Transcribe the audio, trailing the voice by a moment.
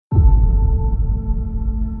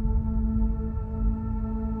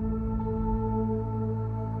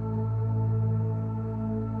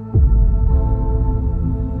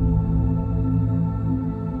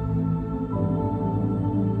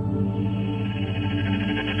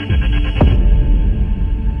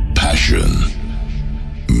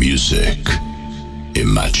music,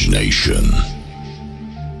 imagination.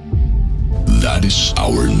 That is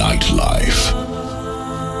our nightlife.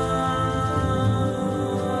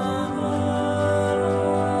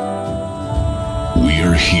 We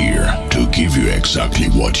are here to give you exactly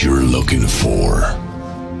what you're looking for.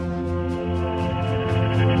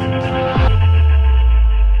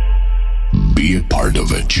 Be a part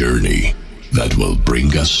of a journey that will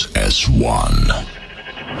bring us as one.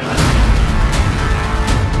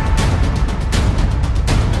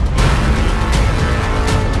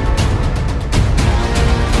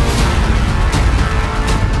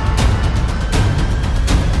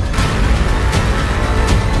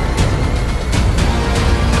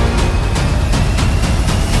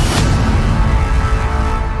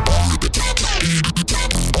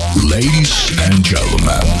 Ladies and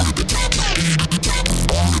gentlemen,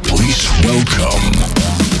 please welcome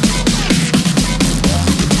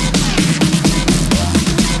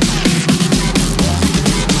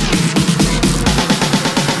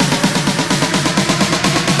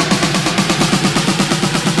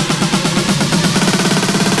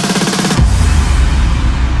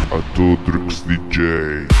Atodrix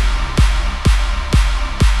DJ.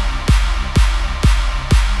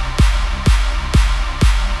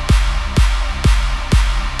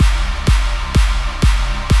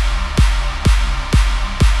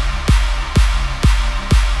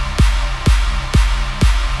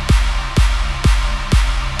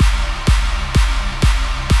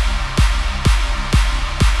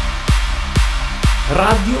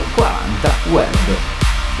 Radio 40 Web,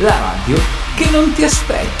 la radio che non ti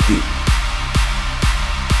aspetti.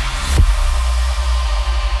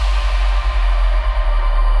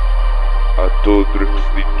 Atodrix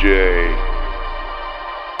DJ.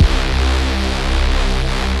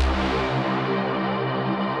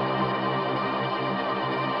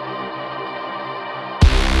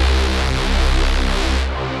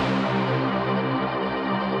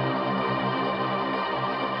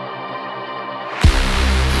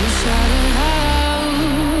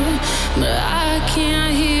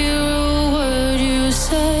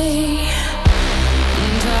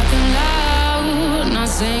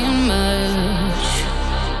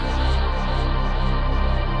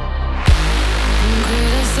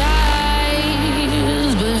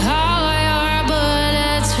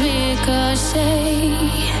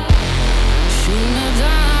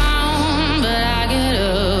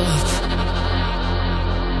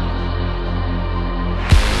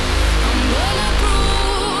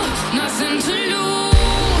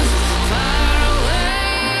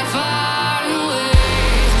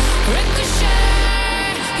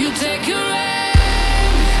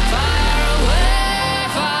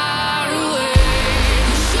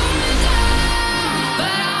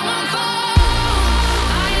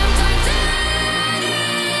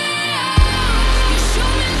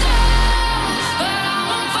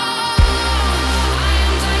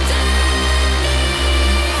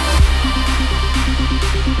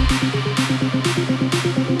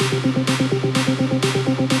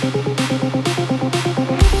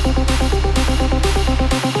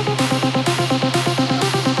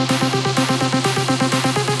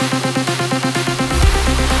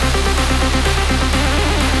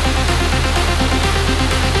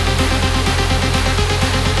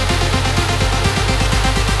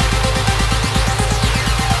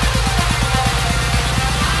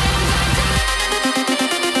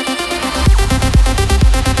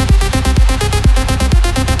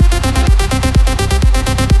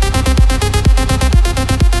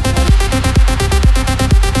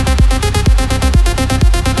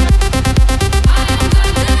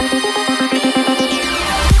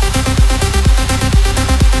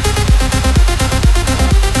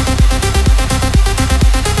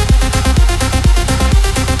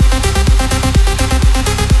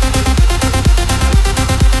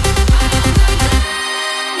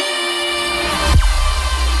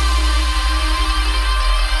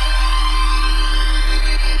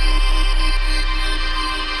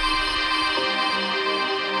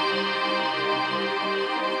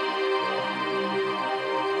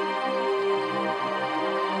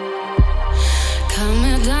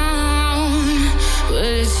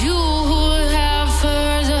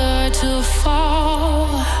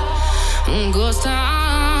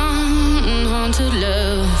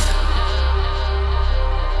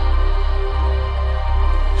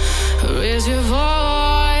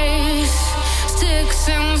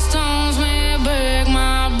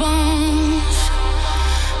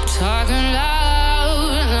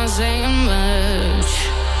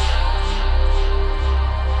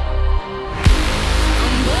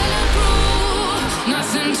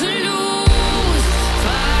 Nothing to lose,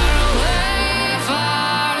 far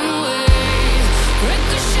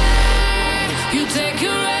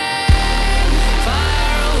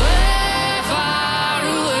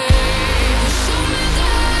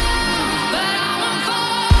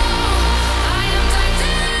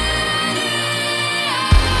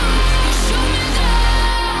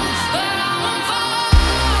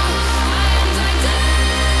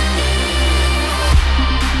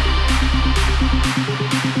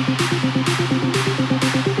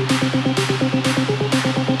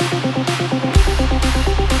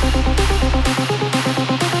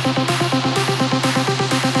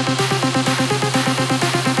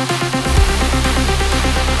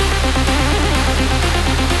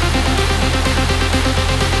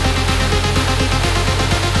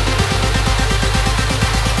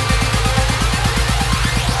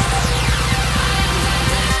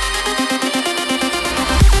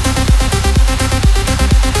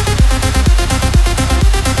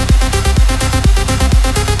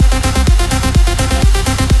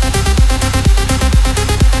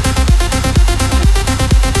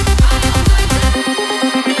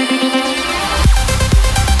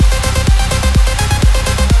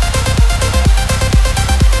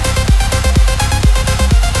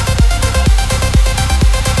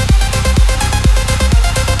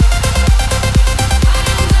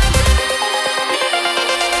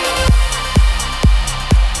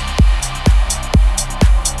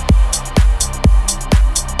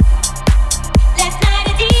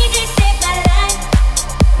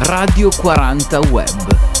Radio 40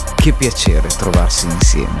 Web. Che piacere trovarsi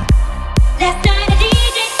insieme. Last night a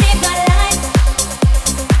DJ saved my life.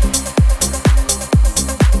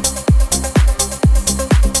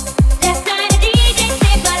 Last night a DJ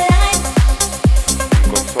saved my life.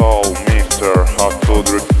 Console Mr. Hot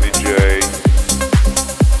Drix DJ.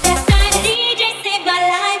 Last night a DJ saved my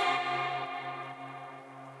life.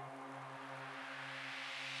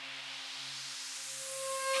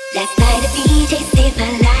 Last night a DJ saved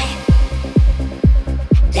my life.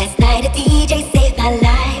 Last night a DJ saved my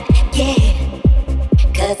life, yeah.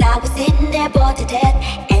 'Cause I was sitting there bored to death,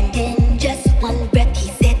 and in just one breath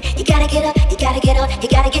he said, you gotta get up, you gotta get on, you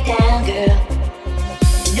gotta get down, girl.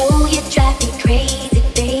 You know you drive me crazy,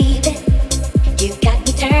 baby. You got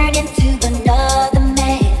me turning to another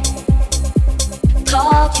man.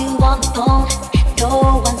 Called you on the phone,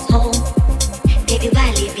 no one's home. Baby,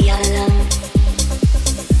 why leave me all alone?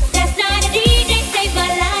 Last night a DJ saved my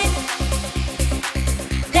life.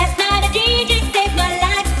 Last night a DJ saved my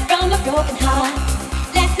life from a broken heart.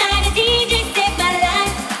 Last night a DJ saved my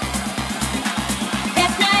life.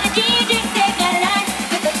 Last night a DJ saved my life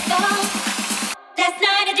with a song. Last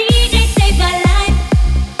night a DJ saved my life.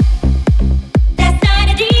 Last night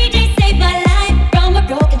a DJ saved my life from a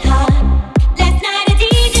broken heart. Last night a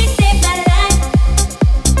DJ saved my life.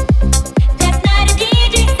 Last night a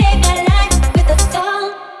DJ saved my life with a song.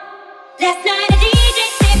 Last night a DJ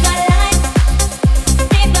saved my life.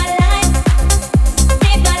 Saved my life.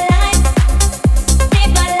 Saved my life.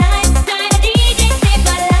 Saved my life. Last night a DJ saved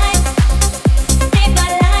my life. Saved my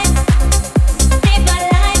life. Saved my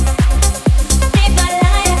life. Saved my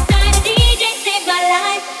life. Last night a DJ saved my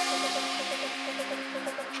life.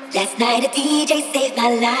 Last night a DJ saved my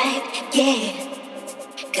life, yeah.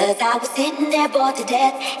 'Cause I was sitting there bored to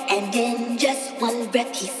death, and in just one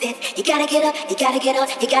breath he said, you gotta get up, you gotta get on,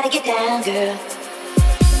 you gotta get down, girl.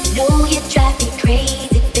 You know you drive me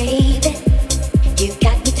crazy, baby. You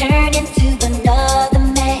got me turning to another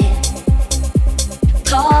man.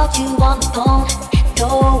 Called you on the phone,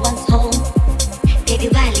 no one's home. Baby,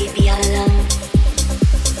 why leave me all alone?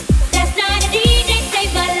 Last night a DJ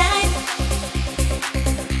saved my life.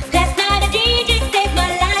 Last night a DJ saved my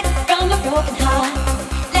life from a broken heart.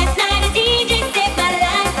 Last night a DJ saved my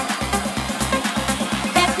life.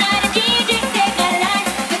 Last night a DJ saved my life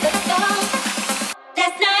with a song.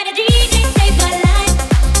 Last night a DJ saved my life.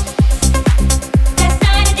 Last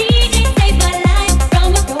night a DJ saved my life from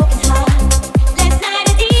a broken heart. Last night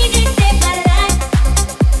a DJ saved my life.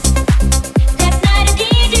 Last night a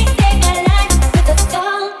DJ saved my life with a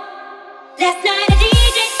song. Last night a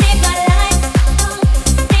DJ saved my life.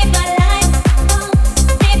 Saved my life.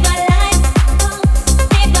 Saved my life.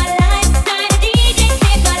 Saved my life. Last night a DJ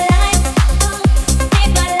saved my life.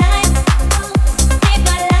 Saved my life. Saved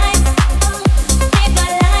my life. Saved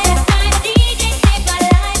my life. Last night a DJ saved my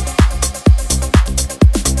life.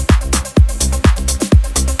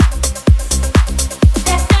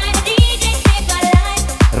 Last night a DJ saved my life.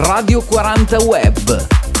 Radio 40 Web.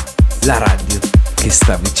 La radio che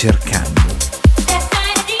stavi cercando. Last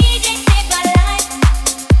night a DJ saved my life.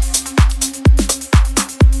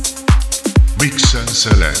 Mix and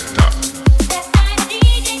Selecta. Last night a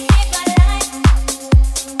DJ saved my life.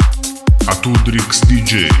 Atudrix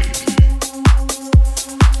DJ.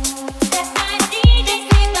 Last night a DJ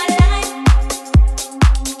saved my life.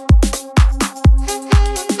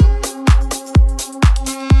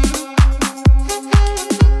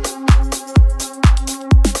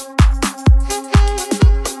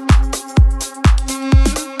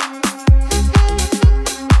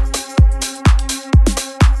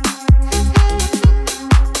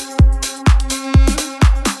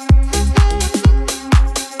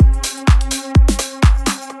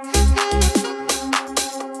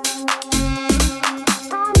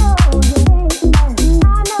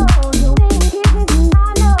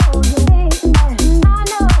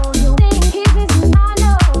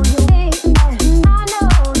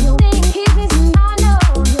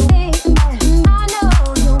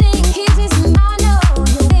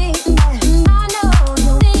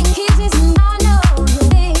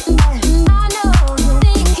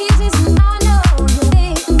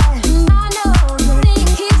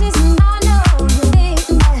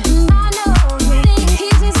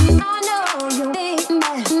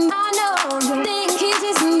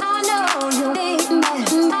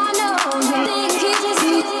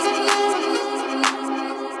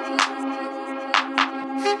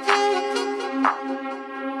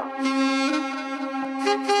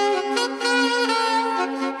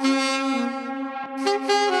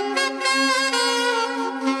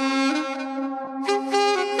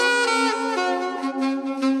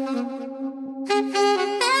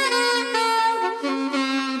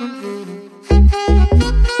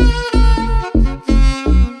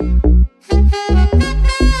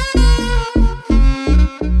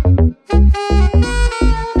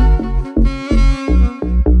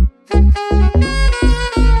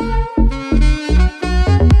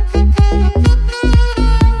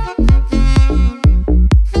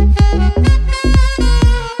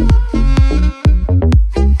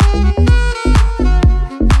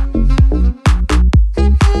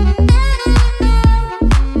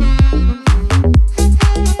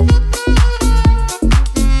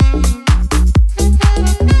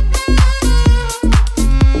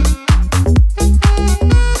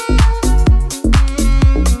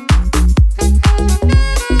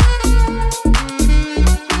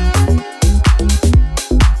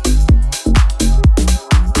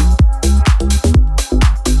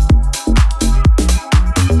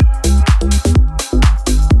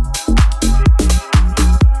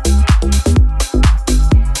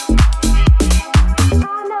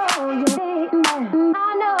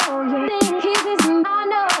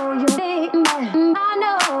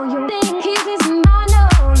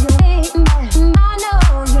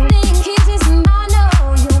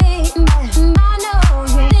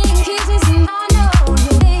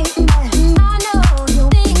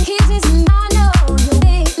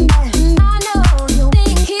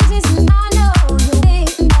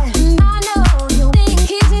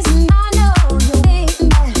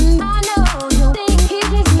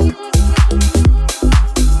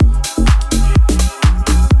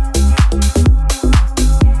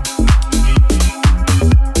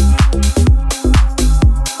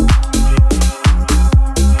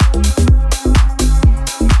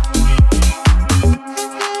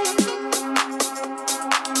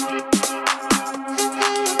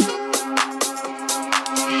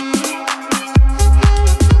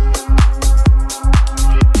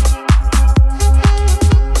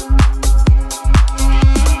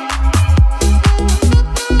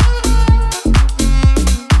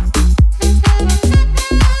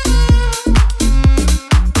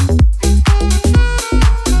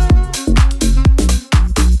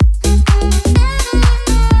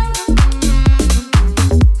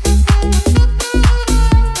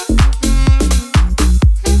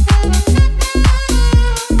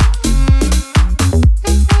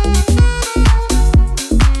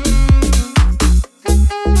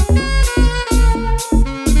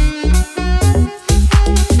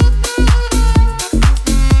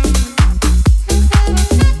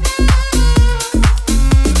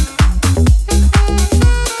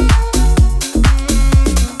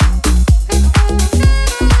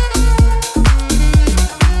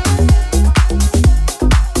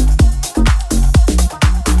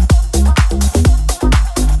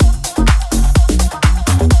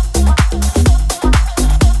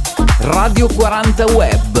 40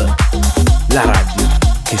 Web, la radio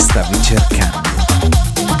che stavi cercando.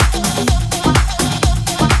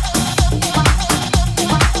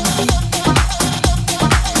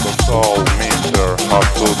 Console Mr. Hot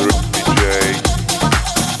to Drip DJ.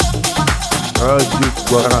 Radio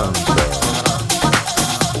 40.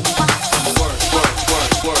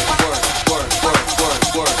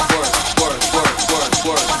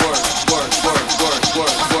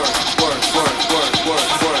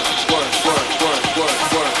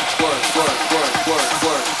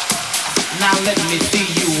 Now let me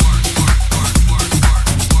see you.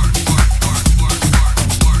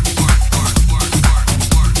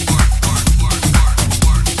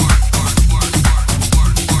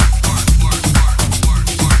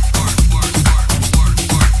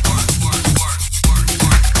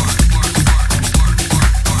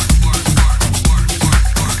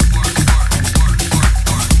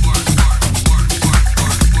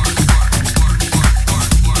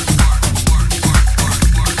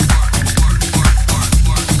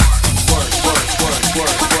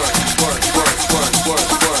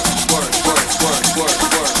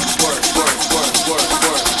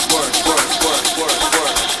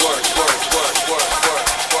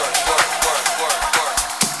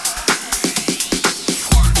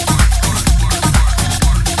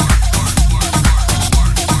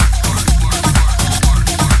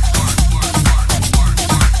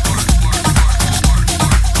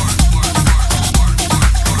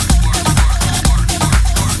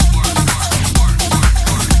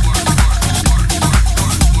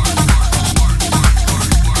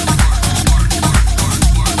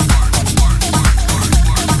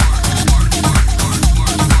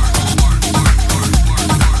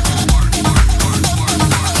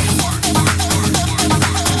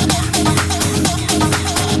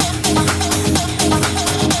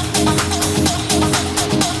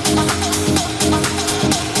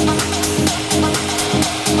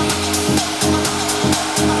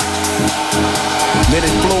 Let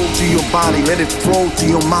it flow through your body, let it flow through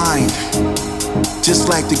your mind. Just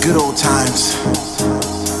like the good old times.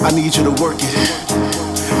 I need you to work it.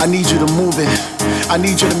 I need you to move it. I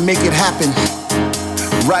need you to make it happen.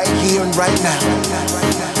 Right here and right now.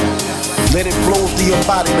 Let it flow through your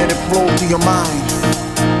body, let it flow through your mind.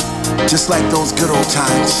 Just like those good old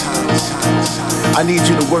times. I need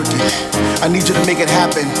you to work it. I need you to make it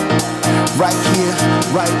happen. Right here,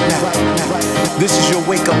 right now. This is your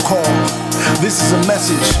wake-up call. This is a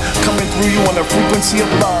message coming through you on the frequency of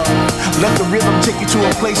love. Let the rhythm take you to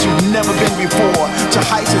a place you've never been before, to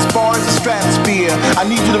heights as far as the stratosphere. I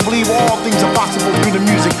need you to believe all things are possible through the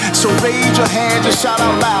music. So raise your hands and shout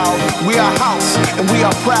out loud. We are house and we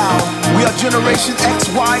are proud. We are generation X,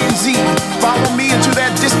 Y, and Z. Follow me into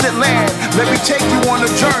that distant land. Let me take you on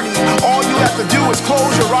a journey. All you have to do is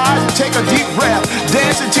close your eyes and take a deep breath.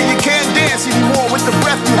 Dance until you can't dance anymore with the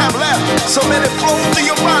breath you have left. So let it flow through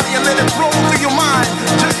your body and let it flow through your mind,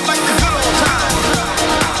 just like the good old times.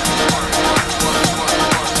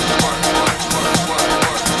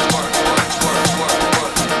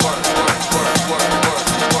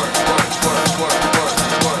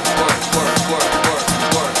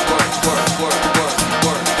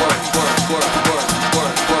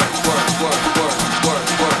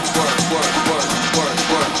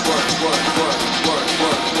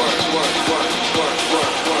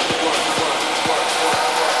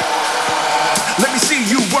 Let me see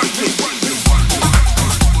you work it.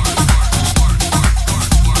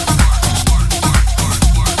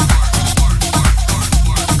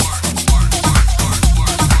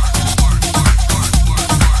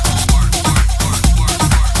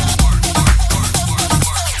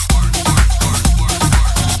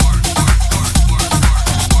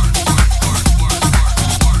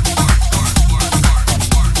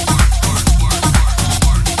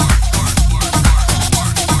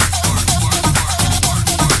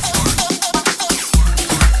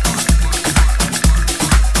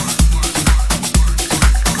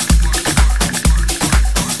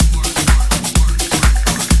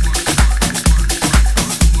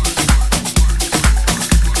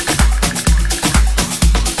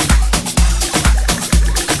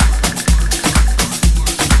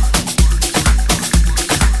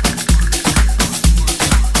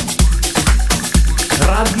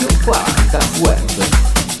 Radio 40 Web,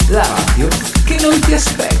 la radio che non ti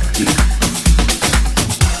aspetti.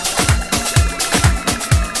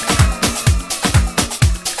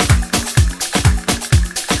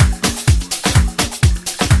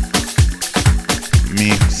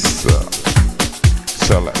 Mix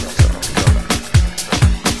Selector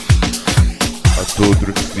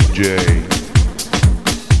Atodrix DJ.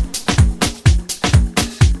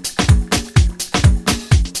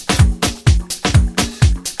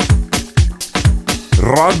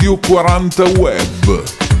 Radio 40 Web.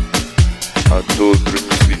 A tu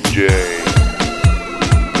DJ.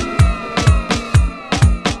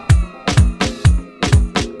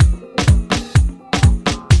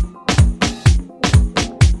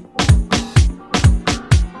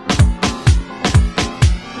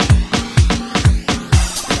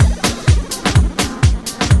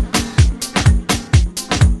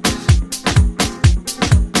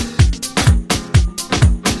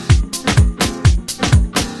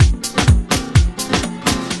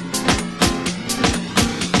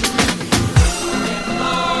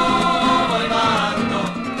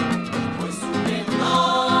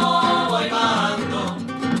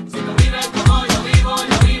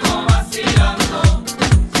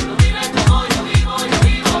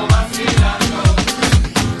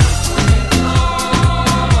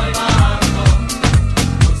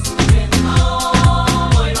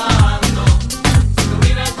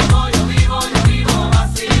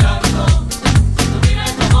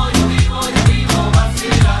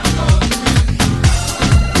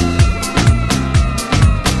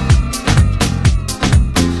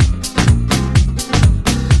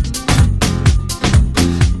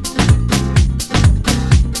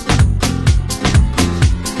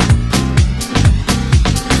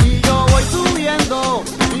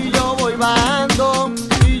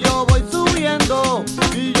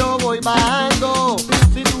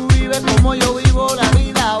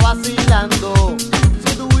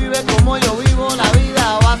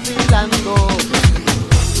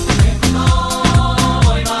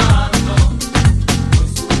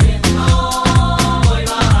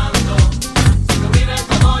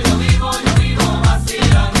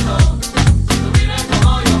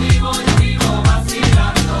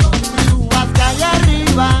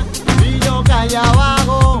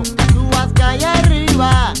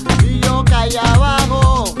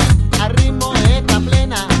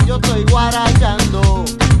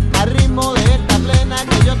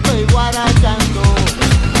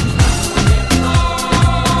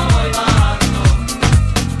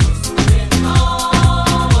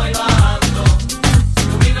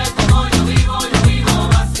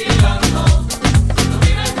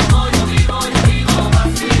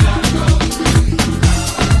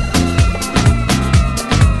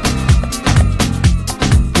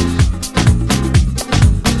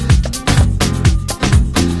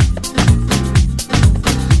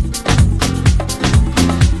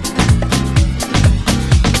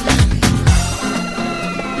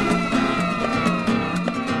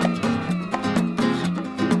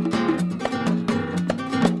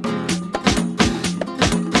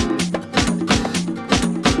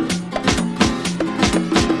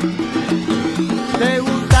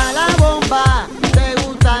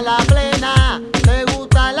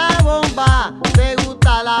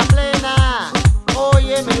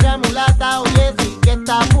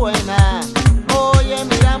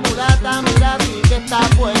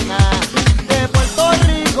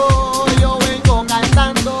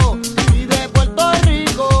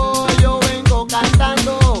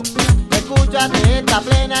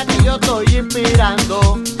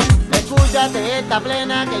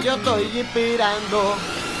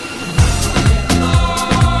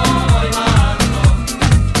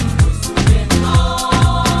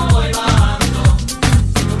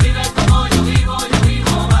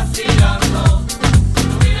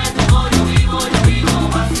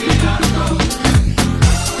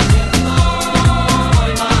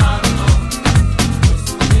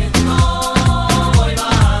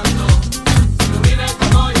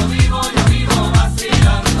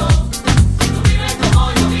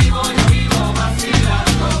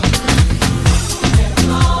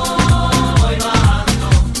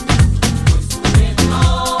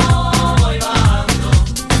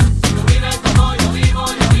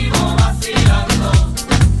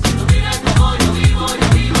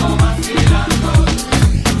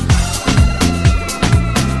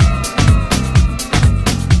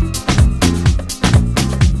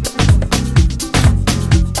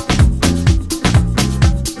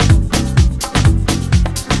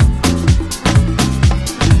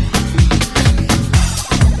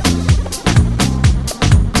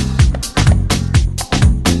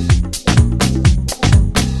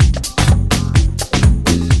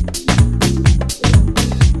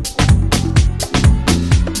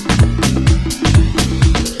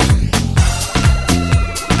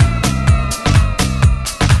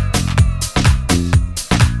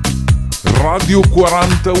 Radio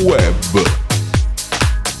 40 Web.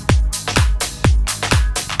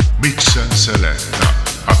 Mix and seletta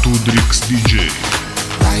a Tudrix DJ.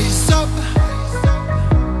 Rise up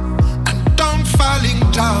and don't falling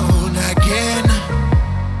down again.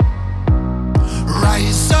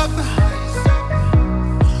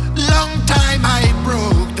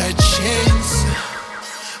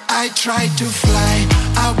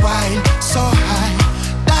 so high,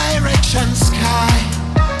 direction sky.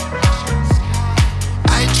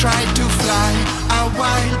 I tried to fly a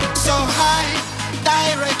while, so high,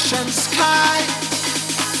 direction sky.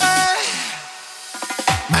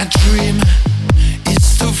 My dream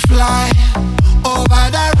is to fly over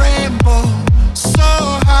the rainbow, so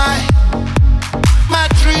high. My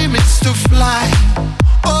dream is to fly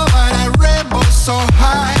over the rainbow, so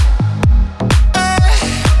high.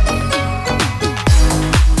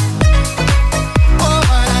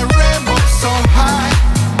 Over the rainbow, so high.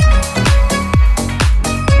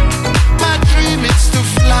 My dream is to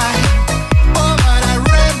fly over the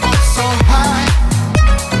rainbow, so high.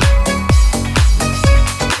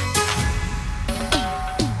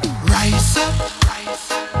 Rise up,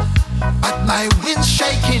 but my wind's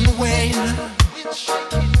shaking wane.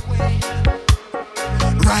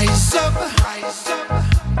 Rise up,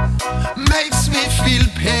 makes me feel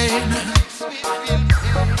pain.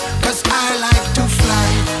 'Cause I like to fly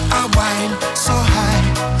a while, so high,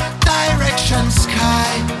 direction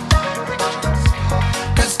sky.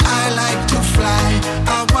 'Cause I like to fly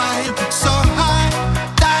a while, so high,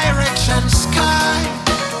 direction sky.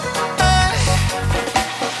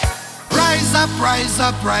 Rise up, rise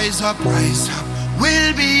up, rise up, rise up,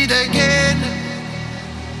 we'll beat again.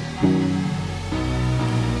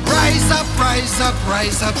 Rise up, rise up,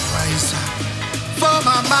 rise up, rise up, for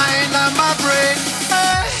my mind and my brain.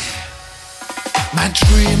 My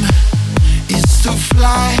dream is to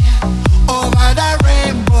fly over the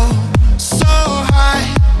rainbow, so high.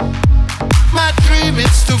 My dream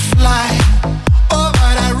is to fly over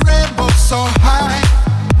the rainbow, so high.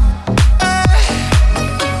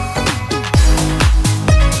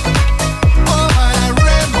 Over the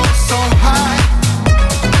rainbow, so high.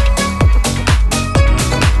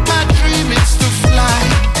 My dream is to fly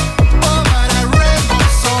over the rainbow,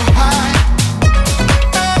 so high.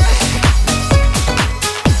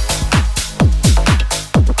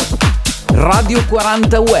 Radio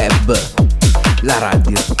 40 Web, la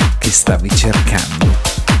radio che stavi cercando.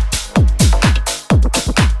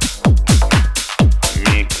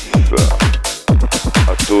 Mix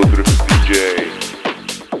a Todrip DJ.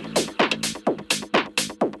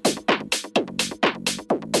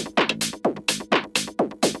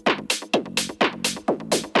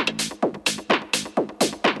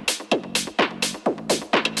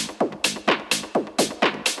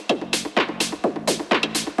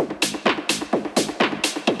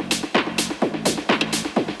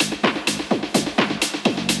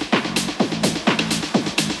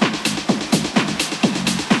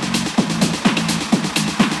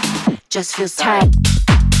 Just feels tight.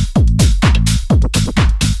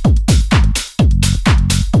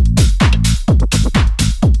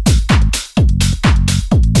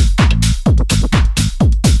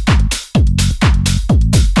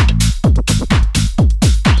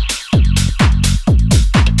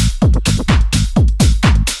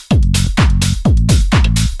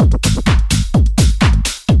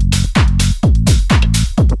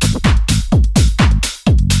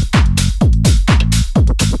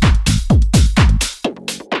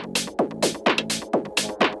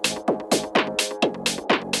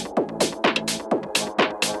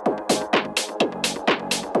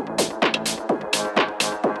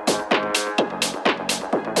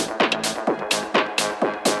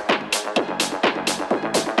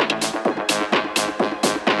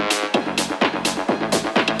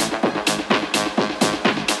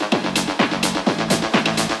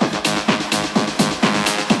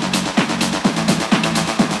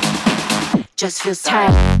 Just feels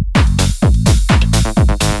tight.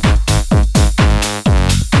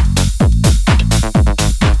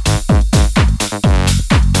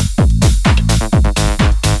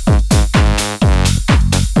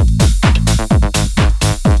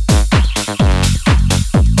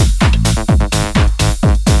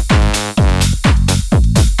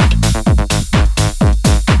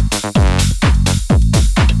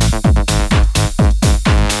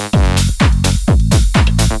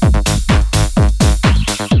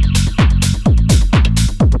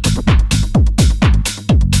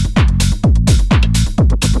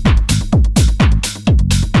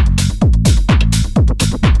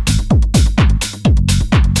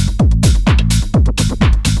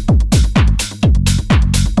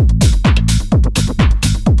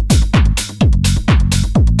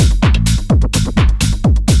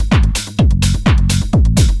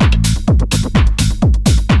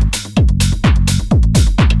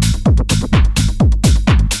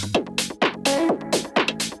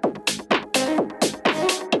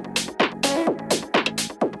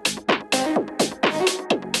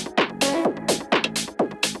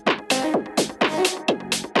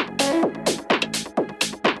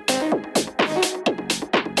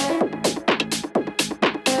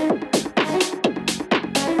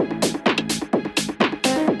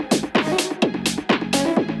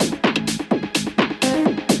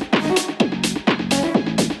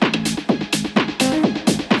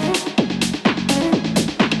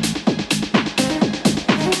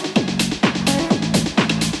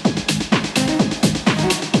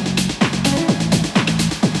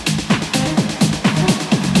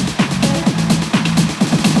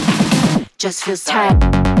 just feels tight.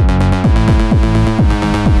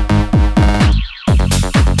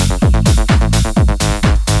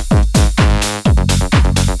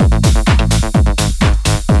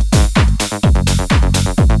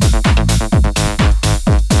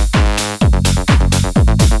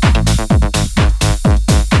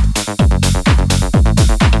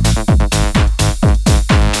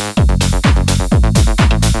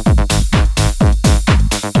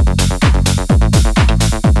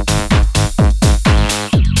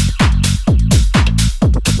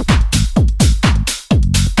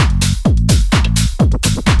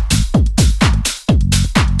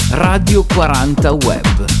 Radio 40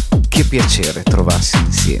 Web. Che piacere trovarsi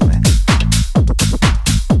insieme.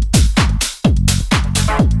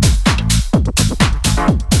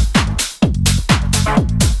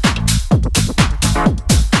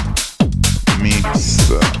 Mix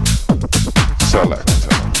Select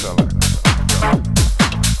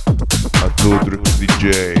Atodrux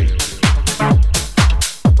DJ.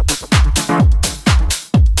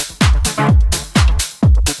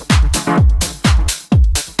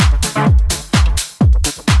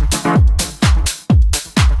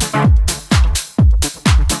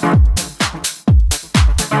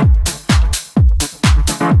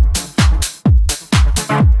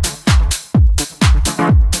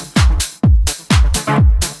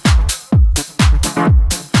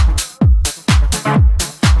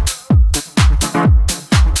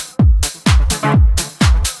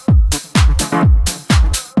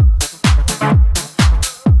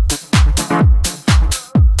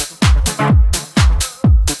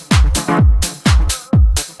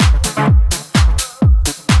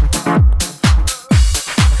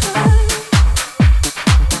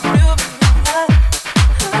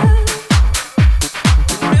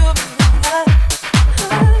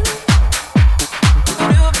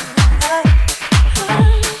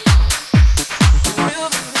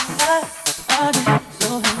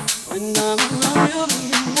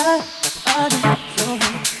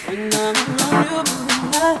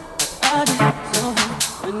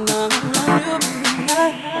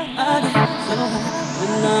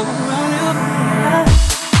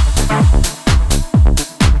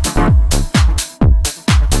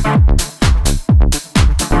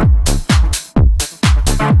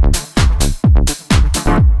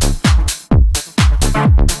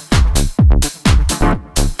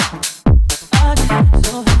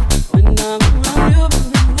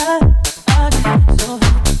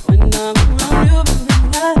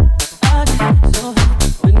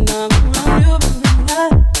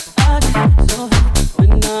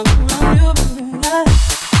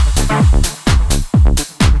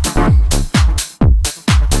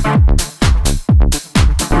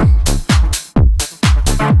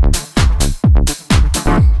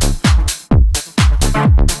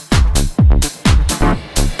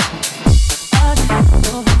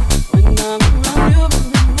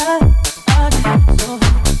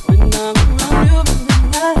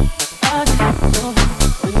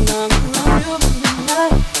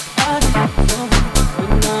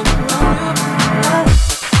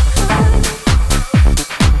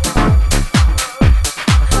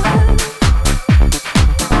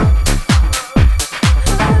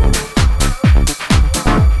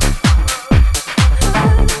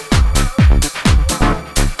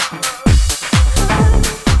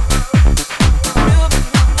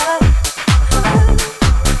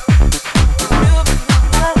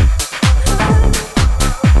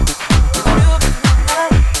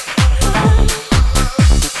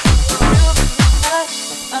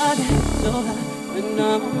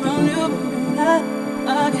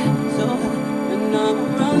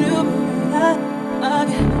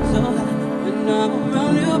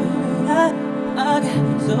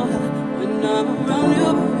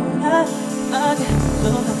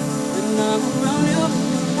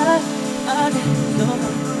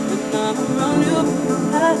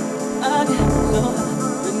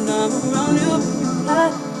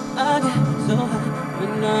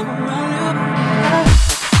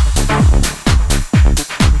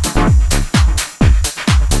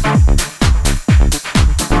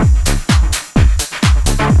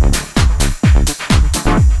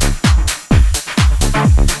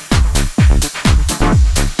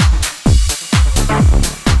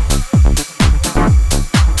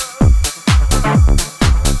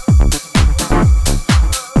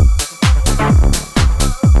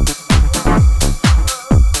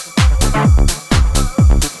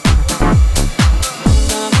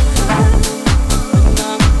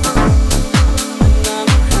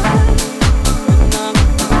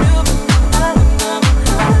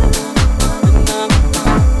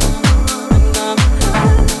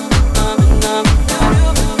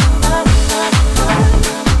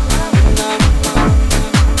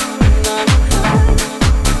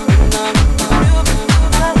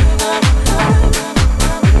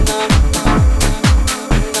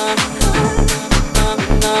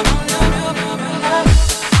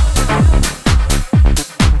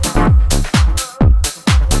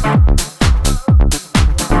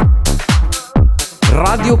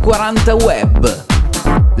 40 Web,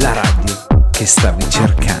 la radio che stavi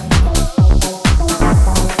cercando.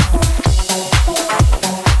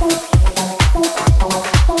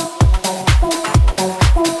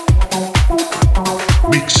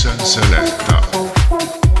 Mix and Selecta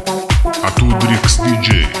a Tudrix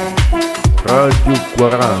DJ Radio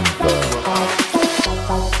 40.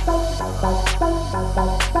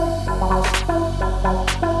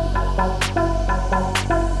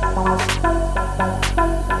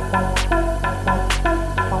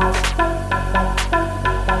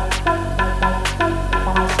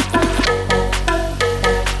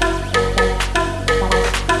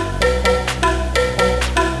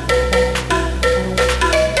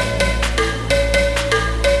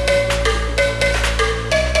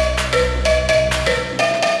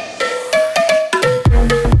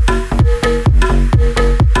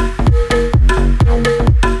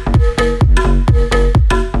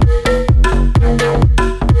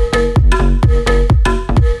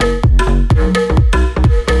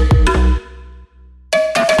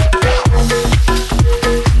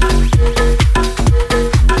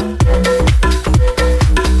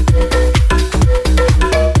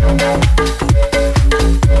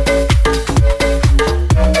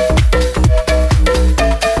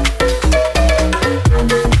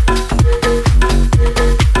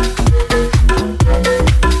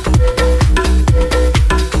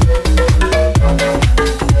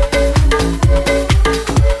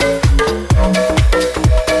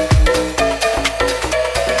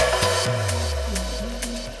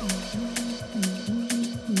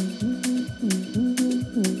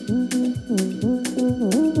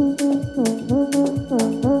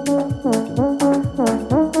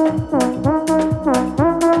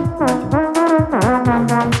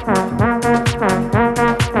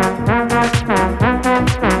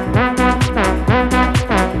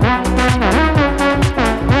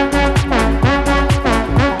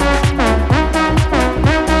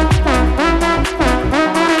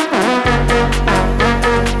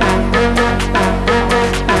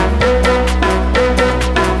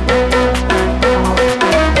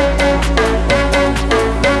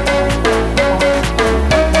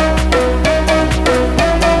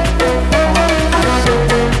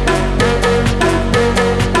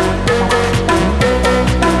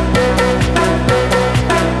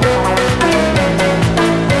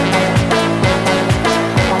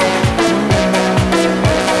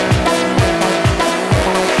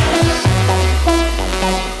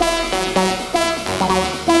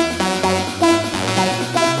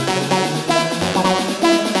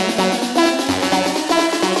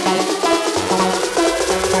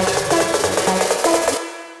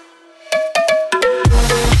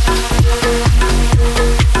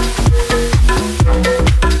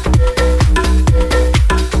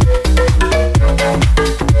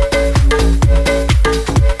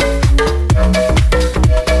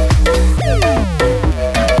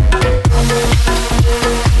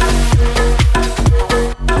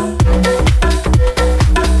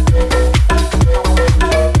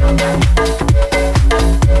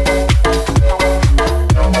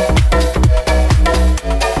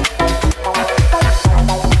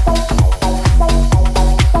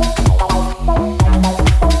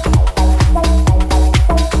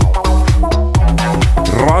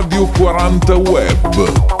 Radio 40 Web.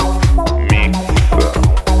 Mix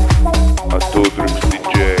a Tudrix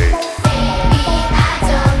DJ.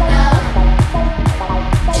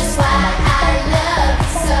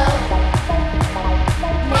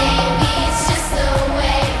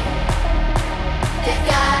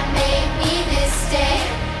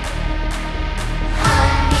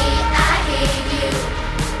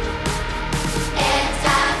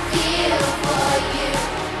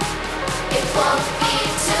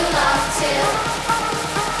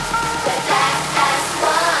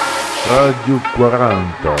 Radio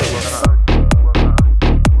 40.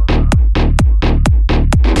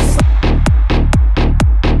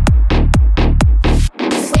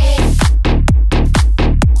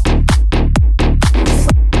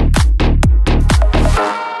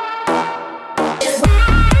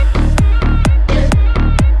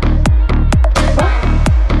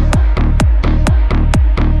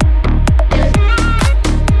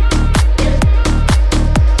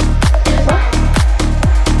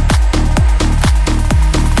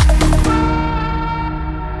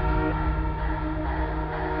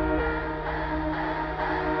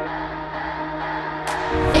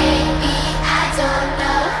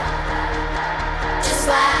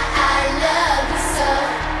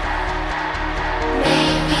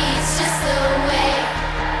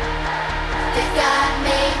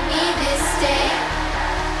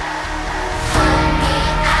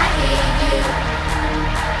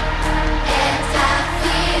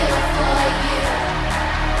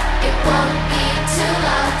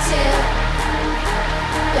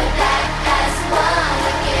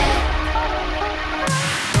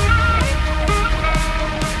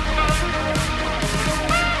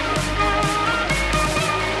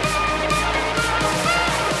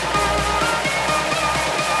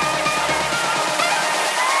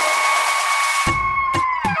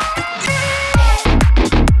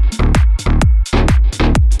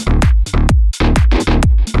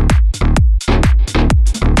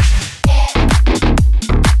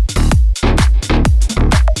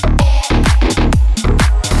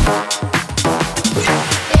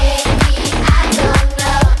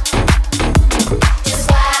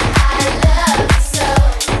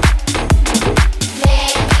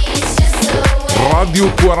 Radio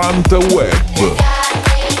 40 Web.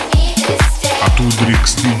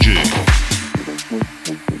 Atudrix DJ.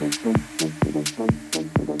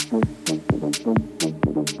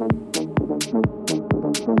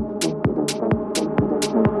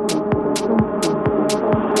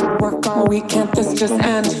 Work all weekend, this just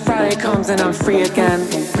ends. Friday comes and I'm free again.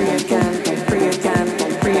 Free again, free again,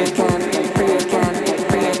 free again, free again,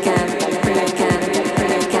 free again, free again, free again, free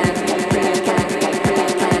again, free again.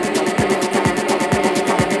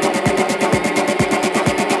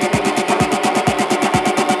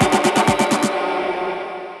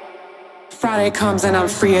 Friday comes and I'm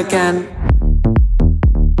free again.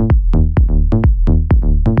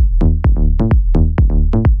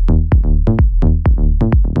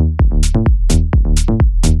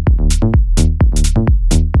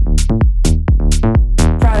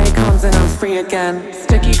 Again.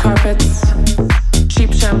 Sticky carpets,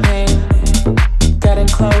 cheap champagne, getting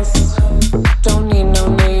close, don't need no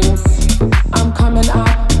names. I'm coming up,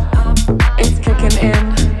 it's kicking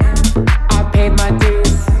in. I paid my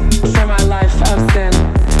dues for my life of sin.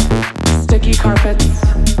 Sticky carpets,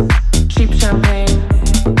 cheap champagne,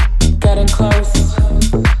 getting close,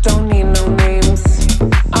 don't need no names.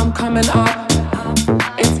 I'm coming up,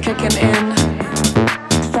 it's kicking in.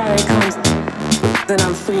 Friday comes, then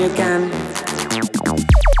I'm free again.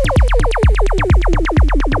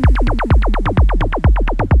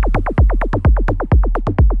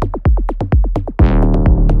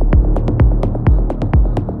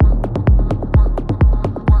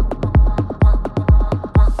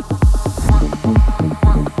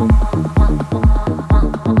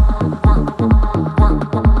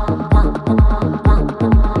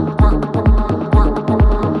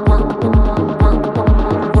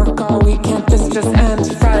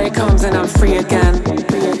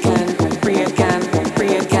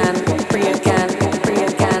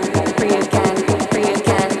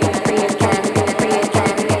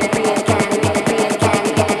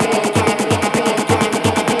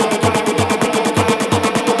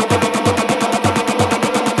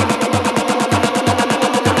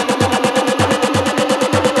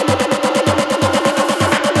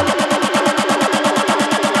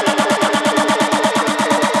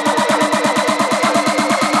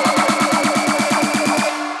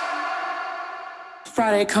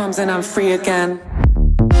 Friday comes and I'm free again.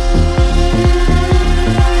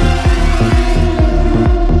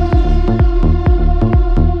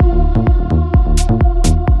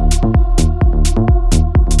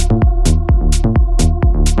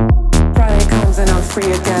 Friday comes and I'm free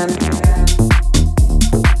again.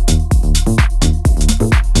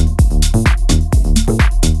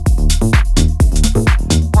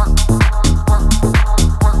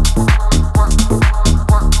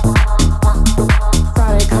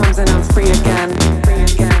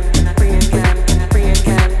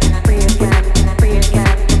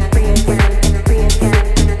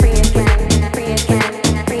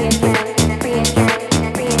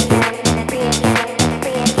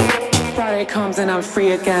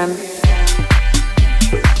 Free again.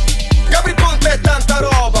 Gabri Ponte e tanta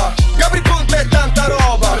roba, Gabri Ponte e tanta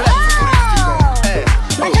roba. Oh!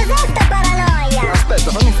 Ma cos'è sta paranoia?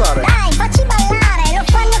 Aspetta, fammi fare. Dai, facci ballare, lo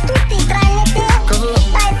fanno tutti tranne te. Cosa?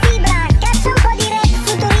 Dai, Fibra, caccia un po' di rap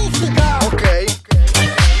futuristico. Ok.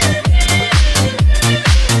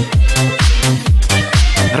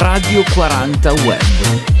 Radio 40 Web.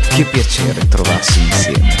 Che piacere trovarsi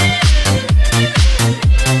insieme.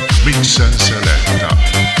 Mix and Seletta.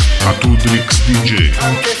 Atudrix DJ.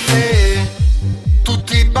 Anche se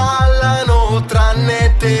tutti ballano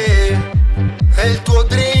tranne te, e il tuo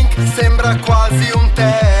drink sembra quasi un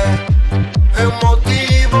tè, e un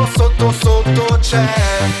motivo sotto sotto c'è,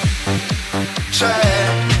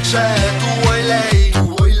 tu vuoi lei,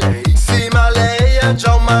 sì ma lei ha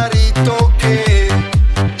già un marito che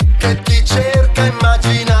ti cerca,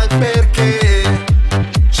 immagina il perché,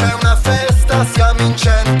 c'è una festa, siamo in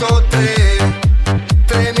 103,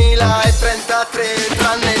 3033,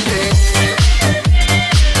 tranne te,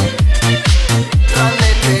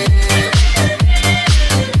 tranne te,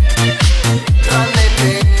 tranne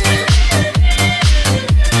te,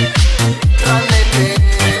 tranne te.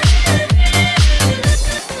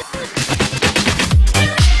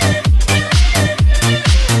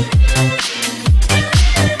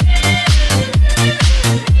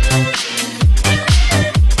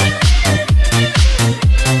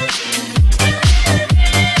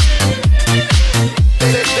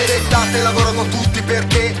 Lavorano tutti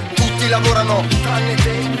perché tutti lavorano tranne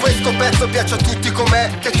te. Questo pezzo piace a tutti com'è,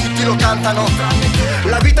 che tutti lo cantano tranne te.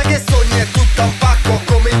 La vita che sogni è tutta un pacco,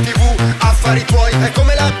 come in TV, affari tuoi. È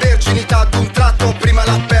come la verginità d'un tratto, prima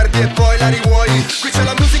la perdi e poi la rivuoi. Qui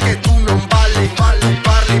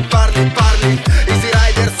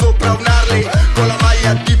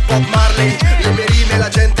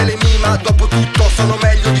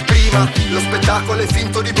prima. Lo spettacolo è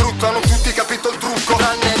finto di brutto, hanno tutti capito il trucco.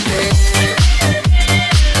 Tranne te,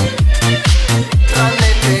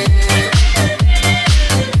 tranne te,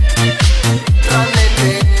 tranne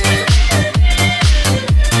te,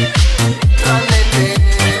 tranne te.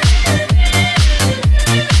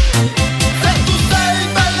 Se tu sei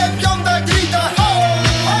bella e bionda grida oh,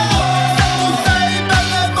 oh. Se tu sei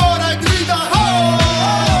bella e mora grida oh, oh.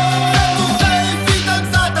 Se tu sei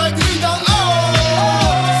fidanzata grida oh,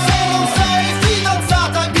 oh. Se non sei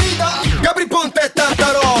fidanzata grida Gabri Ponte è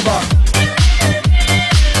tanta roba.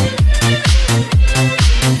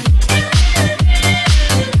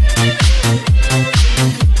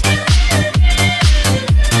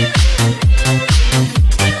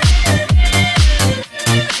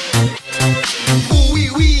 Oui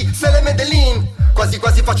oui, c'est le Medellin. Quasi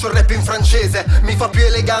quasi faccio il rap in francese. Mi fa più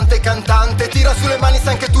elegante cantante. Tira sulle mani se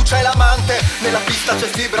anche tu c'hai l'amante. Nella pista c'è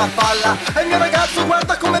fibra a palla. E il mio ragazzo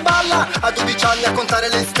guarda come balla. A 12 anni a contare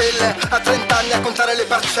le stelle. A 30 anni a contare le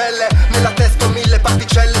parcelle. Nella testa ho 1000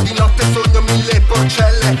 particelle. Di notte sogno 1000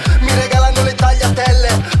 porcelle. Mi regalano le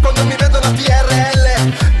tagliatelle quando mi vedono a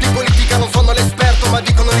TRL. Di politica non sono l'esperto, ma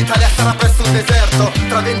dicono l'Italia sarà presto un deserto.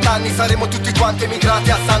 Tra 20 anni saremo tutti quanti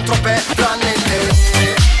emigrati a Saint-Tropez. Tranne te,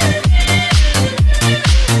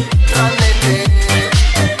 tranne te,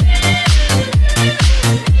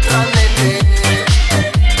 tranne te,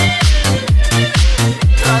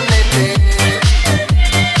 tranne te.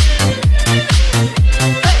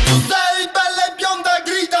 Se tu sei bella e bionda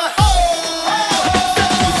grida oh, oh. Se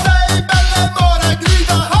tu sei bella e mora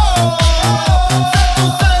grida oh, oh. Se tu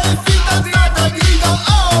sei fidanzata grida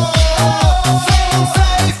oh, oh. Se non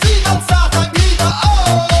sei fidanzata grida oh,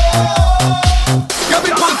 oh.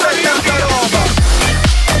 Gabri Ponte è tanta roba.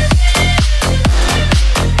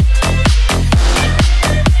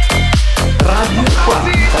 Radio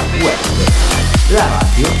 40 Web, la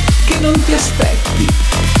radio che non ti aspetti.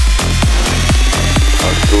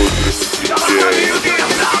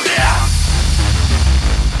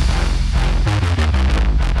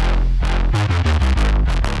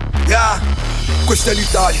 Yeah, questa è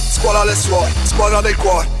l'Italia, scuola alle suore, squadra del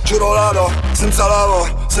cuore, giuro la do, senza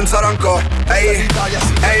lavoro, senza rancore. Ehi,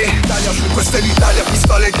 ehi, questa è l'Italia,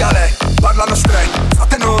 pistole e chiale, parlano straight.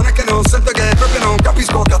 Frate non è che non sento che proprio non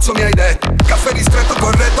capisco cazzo mi hai detto. Caffè ristretto,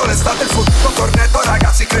 corretto, l'estate il fottuto cornetto,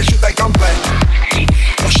 ragazzi cresciuti ai campetti.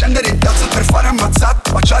 Da scendere in piazza per fare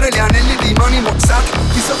ammazzati, baciare gli anelli di mani mozzate,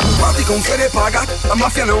 disoccupati con ferie pagate. La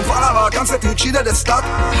mafia non fa la vacanza e ti uccide d'estate.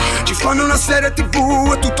 Ci fanno una serie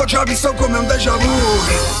TV e tutto già visto come un déjà vu.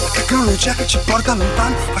 La tecnologia che ci porta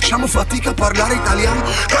lontano, facciamo fatica a parlare italiano.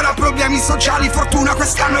 Ora problemi sociali, fortuna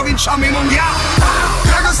quest'anno vinciamo i mondiali.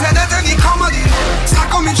 Prego sedetevi comodi, sta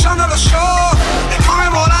cominciando lo show. È come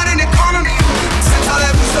volare in economy, senza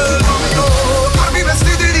le buste del vomito. Corpi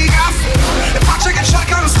vestiti di gaffi e facce che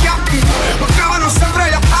cercano schiaffi, ma trovano sempre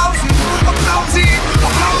gli applausi. Applausi,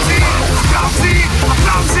 applausi, applausi,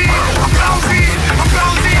 applausi,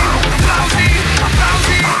 applausi, applausi, applausi,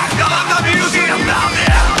 applausi. Yolanda Beauty, applausi.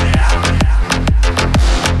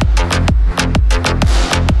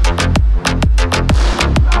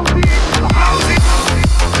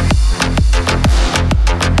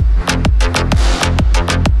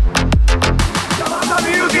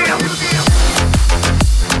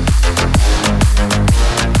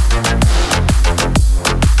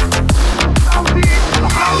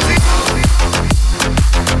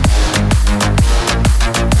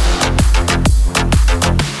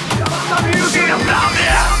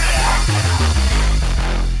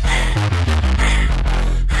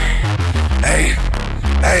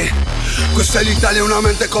 Questa è l'Italia, una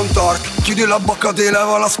mente contorta. Chiudi la bocca, ti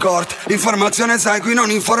levo la scorta. Informazione sai, qui non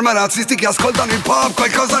informa razzisti che ascoltano il pop,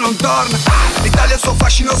 qualcosa non torna. L'Italia è il suo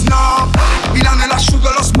fascino snob, Milano è l'asciutto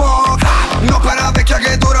e lo smog. Un'opera vecchia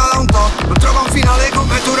che dura da un tot, non trova un finale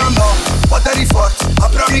come Turandot. Botte di forza,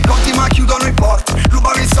 aprono i conti ma chiudono i porti.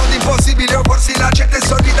 Rubano i soldi, impossibile opporsi, la gente è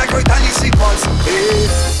sorrida coi tagli si polsi.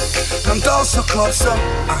 Pronto soccorso,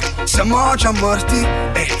 siamo già morti,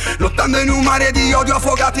 lottando in un mare di odio,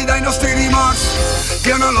 affogati dai nostri rimorsi.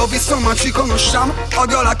 Io non l'ho visto ma ci conosciamo,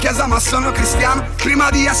 odio la chiesa ma sono cristiano. Prima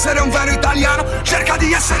di essere un vero italiano, cerca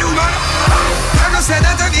di essere umano. Prego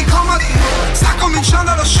sedetevi comodi, sta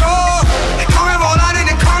cominciando lo show. È come volare in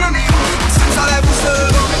economy, senza le buste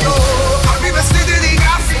del vomito. Corpi vestiti di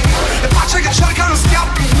graffi e facce che cercano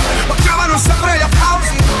schiaffi, ma trovano sempre gli applausi.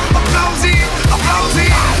 Applausi,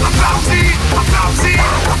 applausi, applausi, applausi,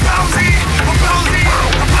 applausi, applausi,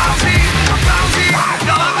 applausi, applausi.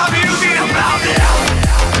 Yolanda Beauty, applausi.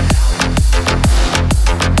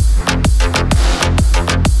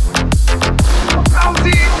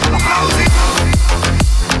 Applausi, applausi.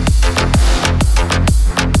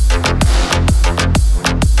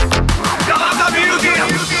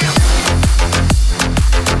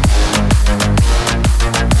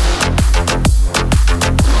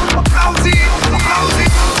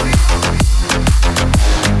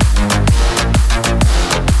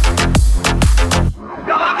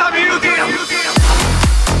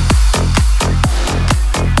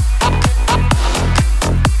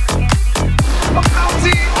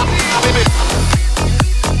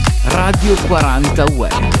 40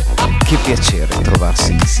 Web. Che piacere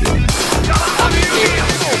trovarsi insieme.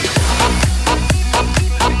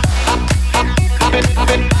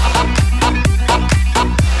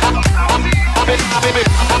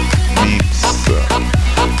 Mix Select.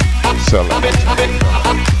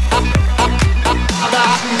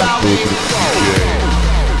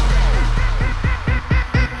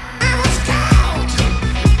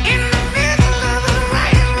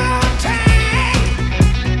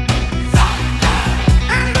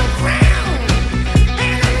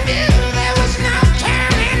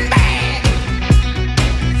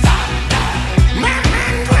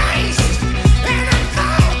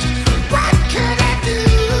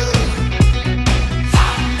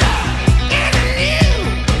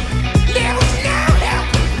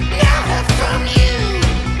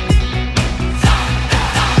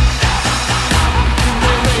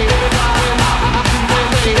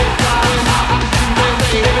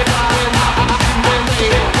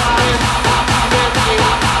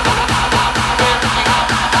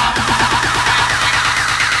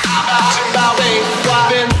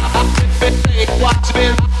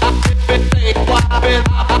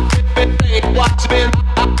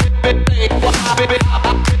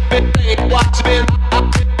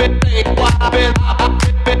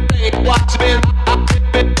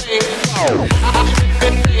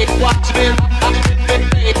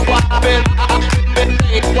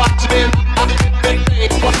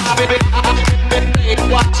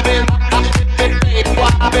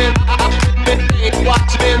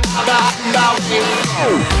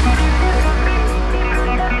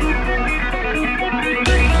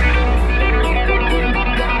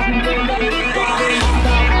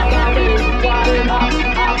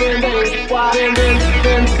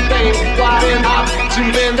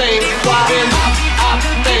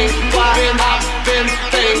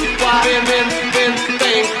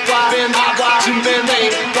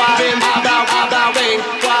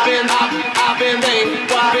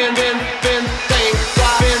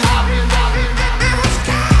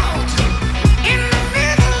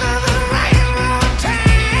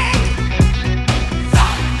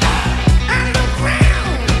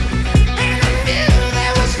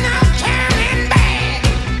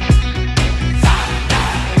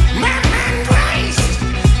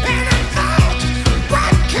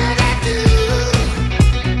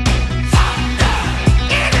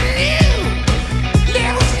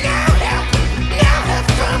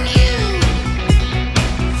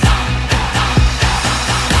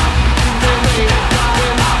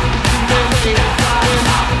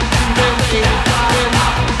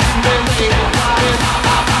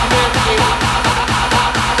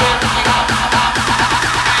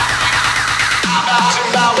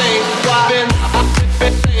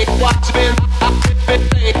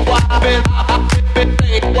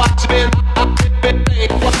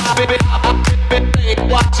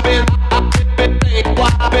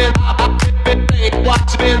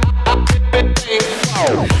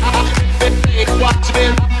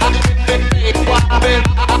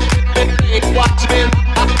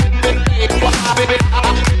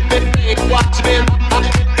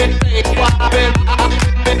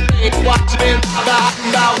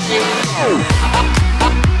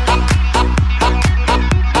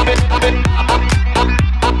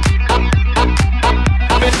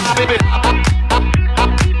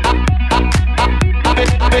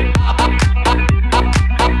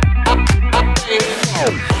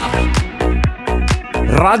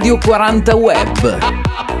 Radio 40 Web,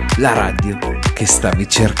 la radio che stavi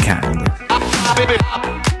cercando.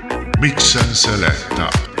 Mix and Selecta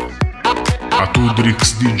a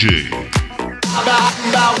Tudrix DJ.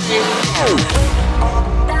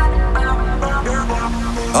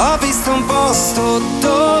 Ho visto un posto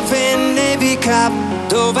dove nevica,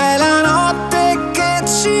 dove la notte che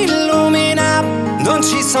ci illumina. Non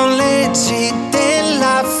ci sono leggi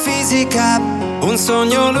della fisica, un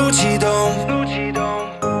sogno lucido,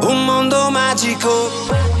 un mondo magico.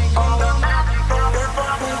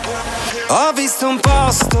 Ho visto un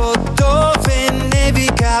posto dove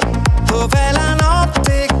nevica, dove la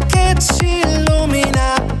notte che ci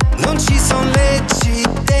illumina. Non ci sono leggi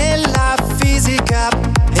della fisica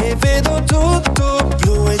e vedo tutto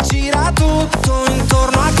blu e giro